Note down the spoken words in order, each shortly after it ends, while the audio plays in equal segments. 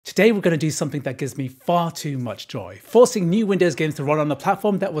Today we're going to do something that gives me far too much joy, forcing new Windows games to run on a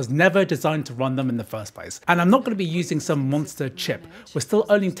platform that was never designed to run them in the first place. And I'm not going to be using some monster chip. We're still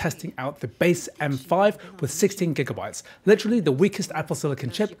only testing out the base M5 with 16 gigabytes, literally the weakest Apple Silicon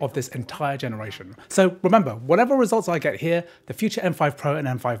chip of this entire generation. So remember, whatever results I get here, the future M5 Pro and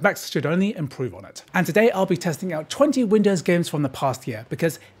M5 Max should only improve on it. And today I'll be testing out 20 Windows games from the past year,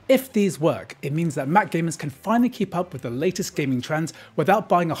 because if these work, it means that Mac gamers can finally keep up with the latest gaming trends without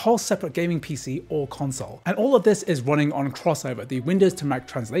buying a whole separate gaming PC or console. And all of this is running on CrossOver, the Windows to Mac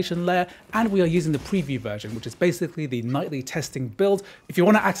translation layer, and we are using the preview version, which is basically the nightly testing build. If you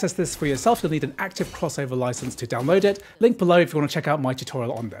want to access this for yourself, you'll need an active CrossOver license to download it. Link below if you want to check out my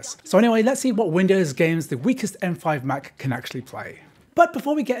tutorial on this. So anyway, let's see what Windows games the weakest M5 Mac can actually play. But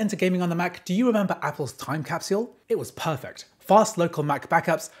before we get into gaming on the Mac, do you remember Apple's time capsule? It was perfect. Fast local Mac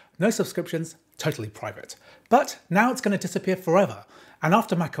backups, no subscriptions, totally private. But now it's going to disappear forever. And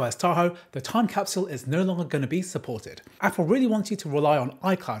after macOS Tahoe, the time capsule is no longer going to be supported. Apple really wants you to rely on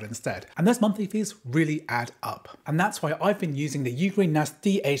iCloud instead, and those monthly fees really add up. And that's why I've been using the Ugreen NAS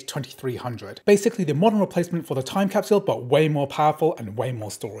DH2300, basically the modern replacement for the time capsule, but way more powerful and way more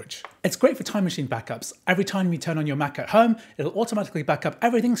storage. It's great for time machine backups. Every time you turn on your Mac at home, it'll automatically back up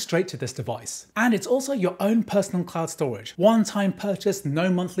everything straight to this device. And it's also your own personal cloud storage. One-time purchase, no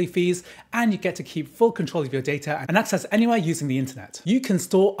monthly fees, and you get to keep full control of your data and access anywhere using the internet. You can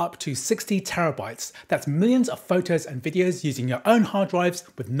store up to 60 terabytes. That's millions of photos and videos using your own hard drives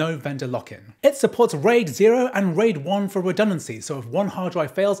with no vendor lock-in. It supports RAID 0 and RAID 1 for redundancy, so if one hard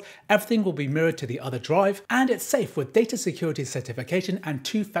drive fails, everything will be mirrored to the other drive, and it's safe with data security certification and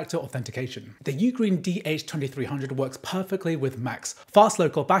two-factor authentication. The Ugreen DH2300 works perfectly with Macs, fast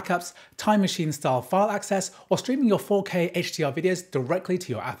local backups, time machine style file access, or streaming your 4K HDR videos directly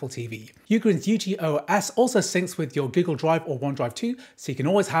to your Apple TV. Ugreen's UGOS also syncs with your Google Drive or OneDrive 2, so you can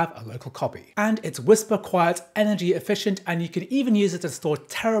always have a local copy. And it's whisper quiet, energy efficient, and you can even use it to store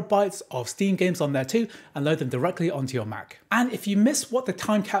terabytes of Steam games on there too and load them directly onto your Mac. And if you miss what the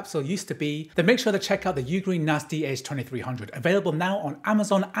time capsule used to be, then make sure to check out the Ugreen NAS DH2300, available now on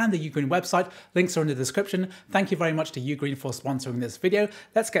Amazon and the Ugreen website. Links are in the description. Thank you very much to Ugreen for sponsoring this video.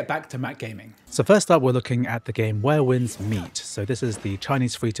 Let's get back to Mac gaming. So first up, we're looking at the game Where Winds Meet. So this is the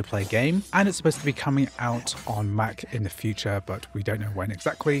Chinese free-to-play game, and it's supposed to be coming out on Mac in the future, but we don't know when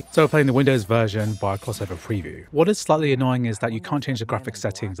exactly. So we're playing the Windows version by CrossOver preview. What is slightly annoying is that you can't change the graphics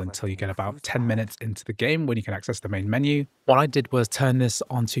settings until you get about 10 minutes into the game when you can access the main menu. What I did was turn this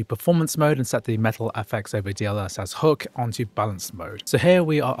onto performance mode and set the Metal FX over DLSS hook onto balanced mode. So here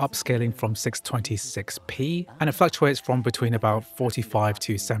we are upscaling from 626p, and it fluctuates from between about 45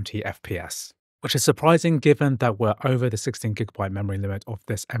 to 70 FPS. Which is surprising given that we're over the 16GB memory limit of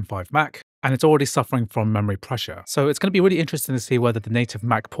this M5 Mac, and it's already suffering from memory pressure. So it's going to be really interesting to see whether the native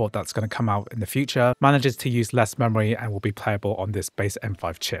Mac port that's going to come out in the future manages to use less memory and will be playable on this base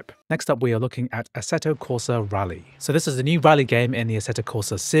M5 chip. Next up, we are looking at Assetto Corsa Rally. So this is a new rally game in the Assetto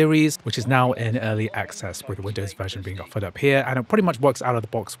Corsa series, which is now in early access with the Windows version being offered up here, and it pretty much works out of the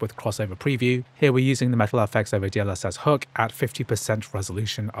box with CrossOver preview. Here we're using the Metal FX over DLSS hook at 50%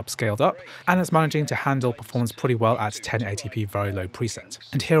 resolution upscaled up, and it's managing to handle performance pretty well at 1080p very low preset.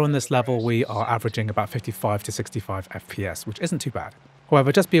 And here on this level, we are averaging about 55 to 65 FPS, which isn't too bad.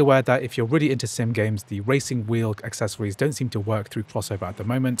 However, just be aware that if you're really into sim games, the racing wheel accessories don't seem to work through CrossOver at the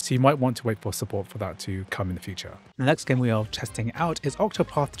moment, so you might want to wait for support for that to come in the future. The next game we are testing out is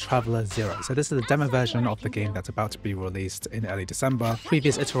Octopath Traveler 0. So this is a demo version of the game that's about to be released in early December.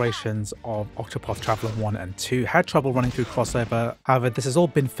 Previous iterations of Octopath Traveler 1 and 2 had trouble running through CrossOver. However, this has all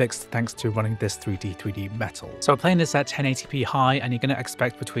been fixed thanks to running this 3D Metal. So we're playing this at 1080p high, and you're going to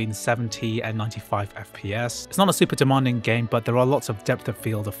expect between 70 and 95 FPS. It's not a super demanding game, but there are lots of depth of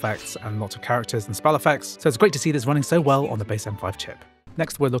field effects and lots of characters and spell effects, so it's great to see this running so well on the base M5 chip.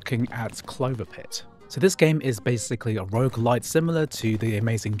 Next, we're looking at CloverPit. So this game is basically a roguelite similar to the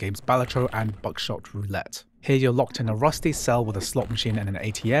amazing games Balatro and Buckshot Roulette. Here you're locked in a rusty cell with a slot machine and an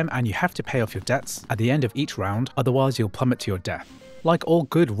ATM, and you have to pay off your debts at the end of each round, otherwise you'll plummet to your death. Like all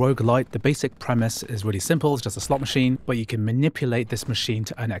good roguelite, the basic premise is really simple, it's just a slot machine, but you can manipulate this machine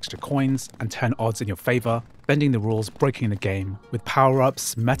to earn extra coins and turn odds in your favor, bending the rules, breaking the game, with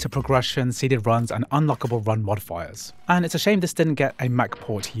power-ups, meta progression, seeded runs, and unlockable run modifiers. And it's a shame this didn't get a Mac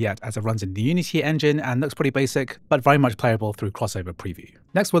port yet, as it runs in the Unity engine and looks pretty basic, but very much playable through CrossOver preview.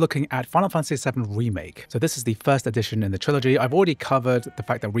 Next, we're looking at Final Fantasy VII Remake. So this is the first edition in the trilogy. I've already covered the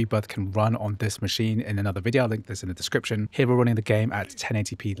fact that Rebirth can run on this machine in another video. I'll link this in the description. Here we're running the game at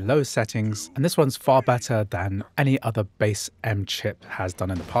 1080p low settings, and this one's far better than any other base M chip has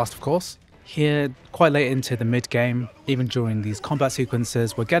done in the past, of course. Here, quite late into the mid-game, even during these combat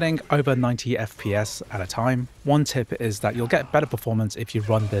sequences, we're getting over 90 FPS at a time. One tip is that you'll get better performance if you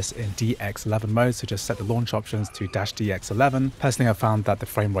run this in DX11 mode, so just set the launch options to -DX11. Personally, I found that the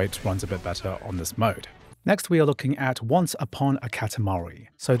frame rate runs a bit better on this mode. Next, we are looking at Once Upon a Katamari.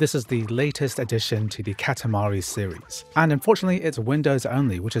 So this is the latest addition to the Katamari series. And unfortunately, it's Windows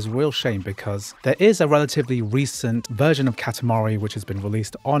only, which is a real shame because there is a relatively recent version of Katamari which has been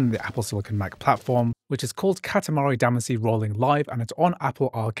released on the Apple Silicon Mac platform, which is called Katamari Damacy Rolling Live, and it's on Apple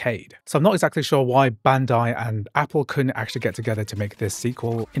Arcade. So I'm not exactly sure why Bandai and Apple couldn't actually get together to make this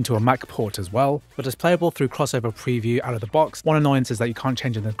sequel into a Mac port as well, but it's playable through CrossOver Preview out of the box. One annoyance is that you can't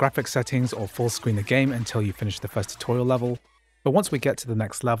change in the graphics settings or full screen the game until you finish the first tutorial level. But once we get to the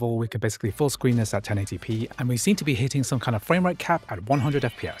next level, we can basically full screen this at 1080p, and we seem to be hitting some kind of frame rate cap at 100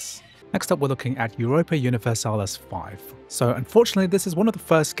 FPS. Next up, we're looking at Europa Universalis V. So unfortunately, this is one of the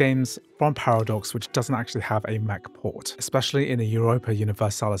first games from Paradox which doesn't actually have a Mac port, especially in the Europa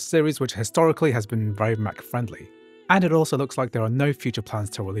Universalis series, which historically has been very Mac friendly. And it also looks like there are no future plans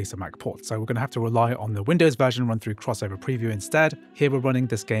to release a Mac port, so we're going to have to rely on the Windows version run through CrossOver Preview instead. Here we're running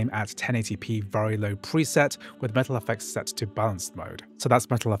this game at 1080p very low preset with Metal Effects set to balanced mode. So that's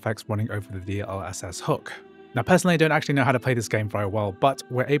Metal Effects running over the DLSS hook. Now personally I don't actually know how to play this game very well, but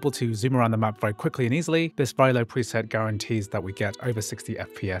we're able to zoom around the map very quickly and easily. This very low preset guarantees that we get over 60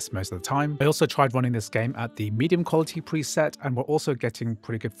 FPS most of the time. I also tried running this game at the medium quality preset, and we're also getting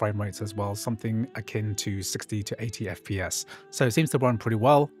pretty good frame rates as well, something akin to 60 to 80 FPS. So it seems to run pretty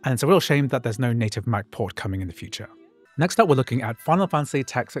well, and it's a real shame that there's no native Mac port coming in the future. Next up, we're looking at Final Fantasy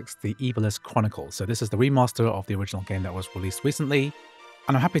Tactics: The Ivalice Chronicles. So this is the remaster of the original game that was released recently.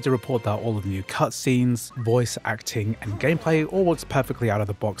 And I'm happy to report that all of the new cutscenes, voice acting, and gameplay all works perfectly out of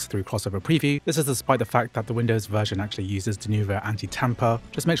the box through CrossOver Preview. This is despite the fact that the Windows version actually uses Denuvo anti-tamper.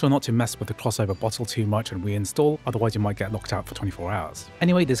 Just make sure not to mess with the CrossOver bottle too much and reinstall, otherwise you might get locked out for 24 hours.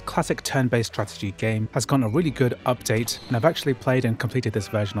 Anyway, this classic turn-based strategy game has gotten a really good update, and I've actually played and completed this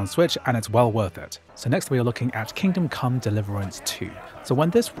version on Switch, and it's well worth it. So next we are looking at Kingdom Come Deliverance 2. So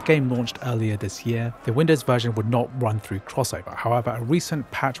when this game launched earlier this year, the Windows version would not run through CrossOver. However, a recent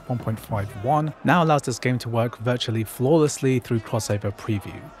patch 1.51 now allows this game to work virtually flawlessly through CrossOver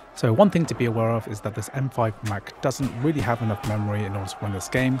Preview. So one thing to be aware of is that this M5 Mac doesn't really have enough memory in order to run this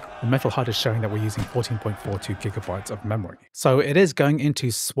game. The Metal HUD is showing that we're using 14.42 gigabytes of memory. So it is going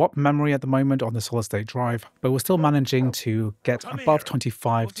into swap memory at the moment on the solid state drive, but we're still managing to get above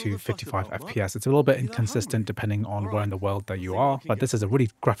 25 to 55 FPS. It's a little bit inconsistent depending on where in the world that you are, but this is a really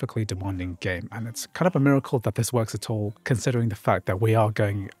graphically demanding game, and it's kind of a miracle that this works at all considering the fact that we are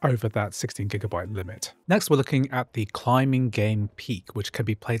going over that 16 gigabyte limit. Next, we're looking at the climbing game Peak, which can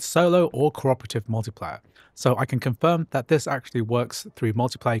be played solo or cooperative multiplayer. So I can confirm that this actually works through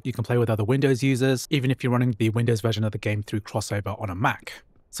multiplayer. You can play with other Windows users, even if you're running the Windows version of the game through CrossOver on a Mac.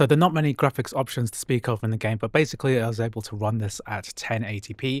 So there are not many graphics options to speak of in the game, but basically I was able to run this at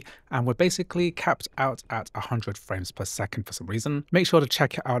 1080p, and we're basically capped out at 100 frames per second for some reason. Make sure to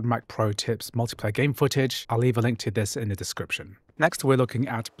check out MacProTips multiplayer game footage. I'll leave a link to this in the description. Next, we're looking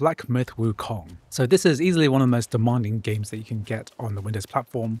at Black Myth Wukong. So this is easily one of the most demanding games that you can get on the Windows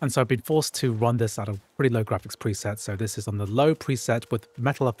platform. And so I've been forced to run this at a pretty low graphics preset. So this is on the low preset with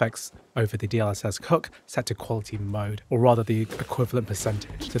Metal Effects over the DLSS hook set to quality mode, or rather the equivalent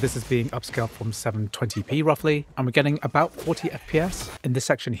percentage. So this is being upscaled from 720p roughly, and we're getting about 40 FPS. In this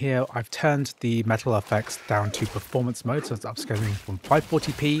section here, I've turned the Metal Effects down to performance mode, so it's upscaling from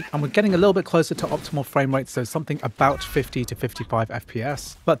 540p, and we're getting a little bit closer to optimal frame rate, so something about 50 to 55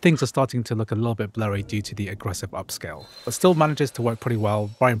 FPS, but things are starting to look a little bit blurry due to the aggressive upscale, but still manages to work pretty well.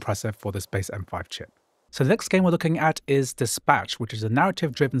 Very impressive for this base M5 chip. So the next game we're looking at is Dispatch, which is a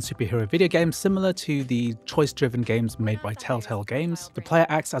narrative-driven superhero video game similar to the choice-driven games made by Telltale Games. The player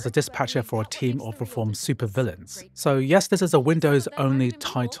acts as a dispatcher for a team of reformed supervillains. So yes, this is a Windows-only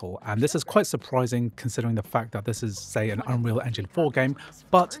title, and this is quite surprising considering the fact that this is, say, an Unreal Engine 4 game,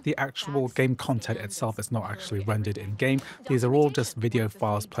 but the actual game content itself is not actually rendered in-game. These are all just video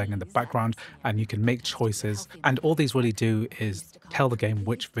files playing in the background, and you can make choices, and all these really do is tell the game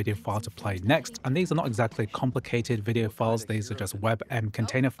which video file to play next, and these are not exactly complicated video files, these are just WebM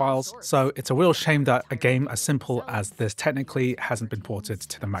container files. So it's a real shame that a game as simple as this technically hasn't been ported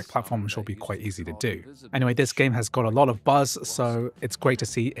to the Mac platform, which will be quite easy to do. Anyway, this game has got a lot of buzz, so it's great to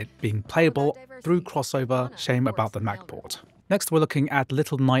see it being playable through CrossOver. Shame about the Mac port. Next, we're looking at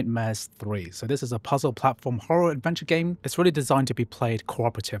Little Nightmares 3. So this is a puzzle platform horror adventure game. It's really designed to be played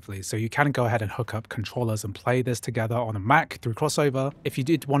cooperatively, so you can go ahead and hook up controllers and play this together on a Mac through CrossOver. If you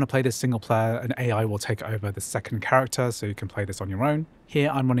did want to play this single player, an AI will take over the second character, so you can play this on your own.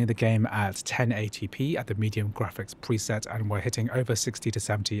 Here I'm running the game at 1080p at the medium graphics preset, and we're hitting over 60 to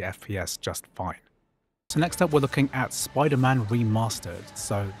 70 FPS just fine. So next up, we're looking at Spider-Man Remastered.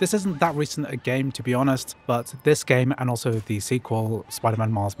 So this isn't that recent a game, to be honest, but this game and also the sequel,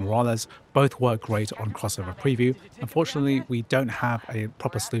 Spider-Man Miles Morales, both work great on CrossOver Preview. Unfortunately, we don't have a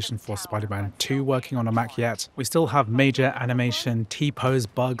proper solution for Spider-Man 2 working on a Mac yet. We still have major animation T-pose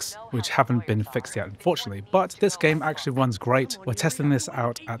bugs, which haven't been fixed yet, unfortunately, but this game actually runs great. We're testing this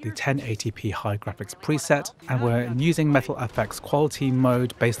out at the 1080p high graphics preset, and we're using Metal FX quality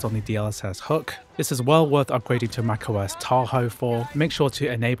mode based on the DLSS hook. This is well worth upgrading to macOS Tahoe for. Make sure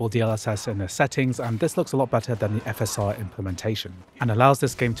to enable DLSS in the settings, and this looks a lot better than the FSR implementation, and allows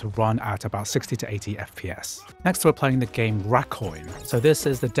this game to run at about 60 to 80 FPS. Next, we're playing the game Raccoin. So this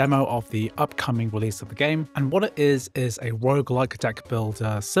is the demo of the upcoming release of the game, and what it is a roguelike deck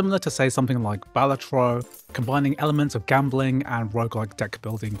builder, similar to say something like Balatro, combining elements of gambling and roguelike deck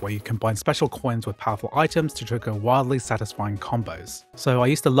building where you combine special coins with powerful items to trigger wildly satisfying combos. So I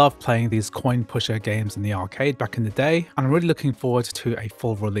used to love playing these coin pusher games in the arcade back in the day, and I'm really looking forward to a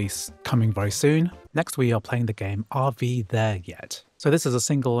full release coming very soon. Next, we are playing the game Are We There Yet? So this is a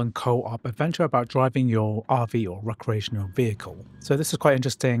single and co-op adventure about driving your RV or recreational vehicle. So this is quite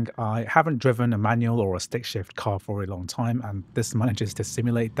interesting. I haven't driven a manual or a stick shift car for a long time, and this manages to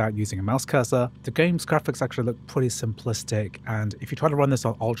simulate that using a mouse cursor. The game's graphics actually look pretty simplistic, and if you try to run this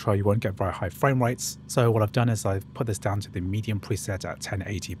on Ultra, you won't get very high frame rates. So what I've done is I've put this down to the medium preset at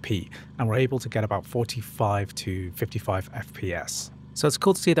 1080p, and we're able to get about 45 to 55 FPS. So it's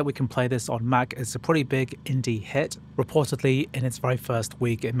cool to see that we can play this on Mac. It's a pretty big indie hit. Reportedly, in its very first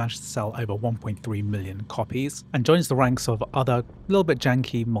week, it managed to sell over 1.3 million copies and joins the ranks of other little bit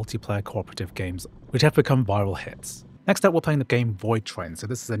janky multiplayer cooperative games, which have become viral hits. Next up, we're playing the game Voidtrain. So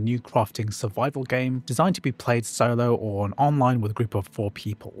this is a new crafting survival game designed to be played solo or online with a group of 4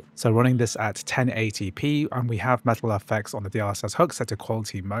 people. So running this at 1080p, and we have Metal FX on the DLSS hook set to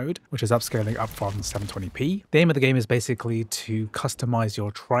quality mode, which is upscaling up from 720p. The aim of the game is basically to customize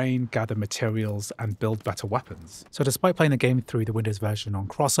your train, gather materials, and build better weapons. So despite playing the game through the Windows version on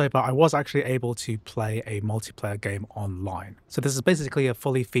CrossOver, I was actually able to play a multiplayer game online. So this is basically a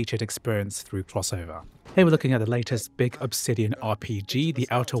fully featured experience through CrossOver. Here we're looking at the latest big Obsidian RPG, The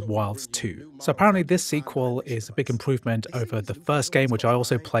Outer Wilds 2. So apparently this sequel is a big improvement over the first game, which I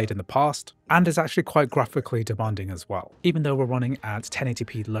also played in the past, and is actually quite graphically demanding as well. Even though we're running at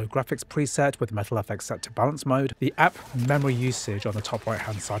 1080p low graphics preset with Metal FX set to balance mode, the app memory usage on the top right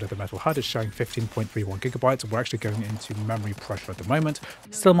hand side of the metal HUD is showing 15.31 gigabytes. We're actually going into memory pressure at the moment,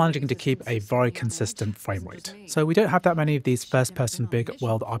 still managing to keep a very consistent frame rate. So we don't have that many of these first person big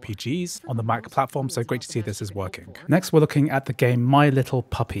world RPGs on the Mac platform, so great to see this is working. Next, we're looking at the game My Little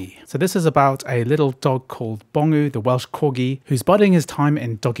Puppy. So this is about a little dog called Bongu, the Welsh corgi, who's biding his time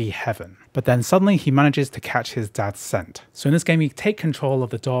in doggy heaven. But then suddenly he manages to catch his dad's scent. So in this game, you take control of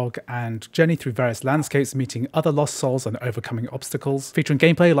the dog and journey through various landscapes, meeting other lost souls and overcoming obstacles, featuring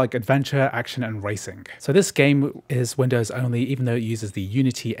gameplay like adventure, action, and racing. So this game is Windows only, even though it uses the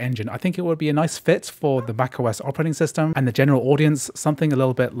Unity engine. I think it would be a nice fit for the macOS operating system and the general audience, something a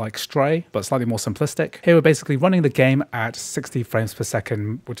little bit like Stray, but slightly more simplistic. Here we're basically running the game at 60 frames per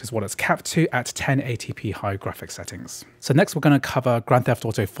second, which is what it's capped to at 1080p high graphics settings. So next we're going to cover Grand Theft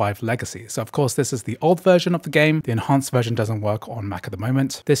Auto V Legacy. So of course this is the old version of the game. The enhanced version doesn't work on Mac at the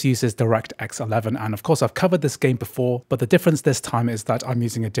moment. This uses DirectX 11, and of course I've covered this game before, but the difference this time is that I'm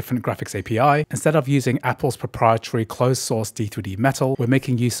using a different graphics API. Instead of using Apple's proprietary closed source D3D Metal, we're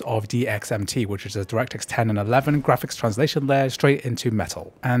making use of DXMT, which is a DirectX 10 and 11 graphics translation layer straight into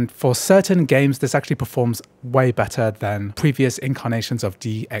Metal. And for certain games this actually performs way better than previous incarnations of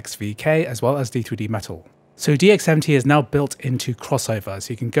DXVK as well as D3D Metal. So DXMT is now built into CrossOver,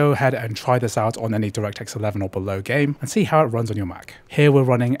 so you can go ahead and try this out on any DirectX 11 or below game and see how it runs on your Mac. Here we're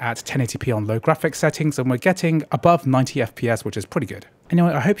running at 1080p on low graphics settings, and we're getting above 90 FPS, which is pretty good.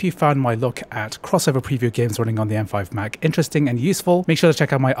 Anyway, I hope you found my look at CrossOver preview games running on the M5 Mac interesting and useful. Make sure to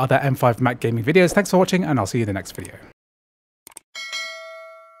check out my other M5 Mac gaming videos. Thanks for watching, and I'll see you in the next video.